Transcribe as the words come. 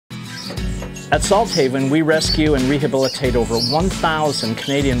At Salthaven, we rescue and rehabilitate over 1,000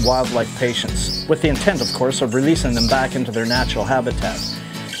 Canadian wildlife patients, with the intent, of course, of releasing them back into their natural habitat.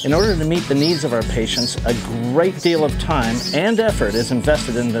 In order to meet the needs of our patients, a great deal of time and effort is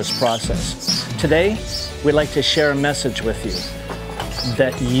invested in this process. Today, we'd like to share a message with you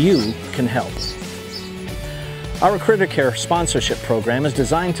that you can help. Our Critter Care sponsorship program is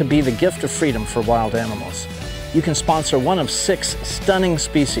designed to be the gift of freedom for wild animals. You can sponsor one of 6 stunning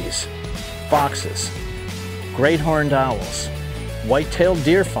species: foxes, great horned owls, white-tailed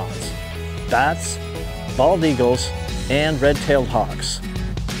deer fawns, bats, bald eagles, and red-tailed hawks.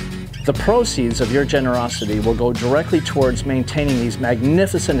 The proceeds of your generosity will go directly towards maintaining these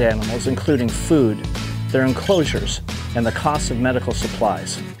magnificent animals, including food, their enclosures, and the cost of medical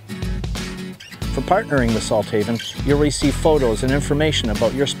supplies. For partnering with Salthaven, you'll receive photos and information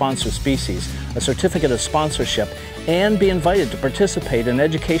about your sponsored species, a certificate of sponsorship, and be invited to participate in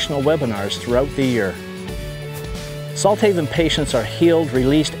educational webinars throughout the year. Salthaven patients are healed,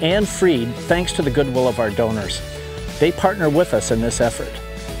 released, and freed thanks to the goodwill of our donors. They partner with us in this effort.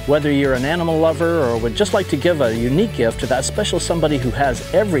 Whether you're an animal lover or would just like to give a unique gift to that special somebody who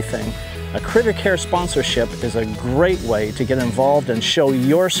has everything, a Critter Care sponsorship is a great way to get involved and show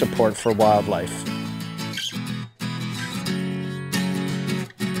your support for wildlife.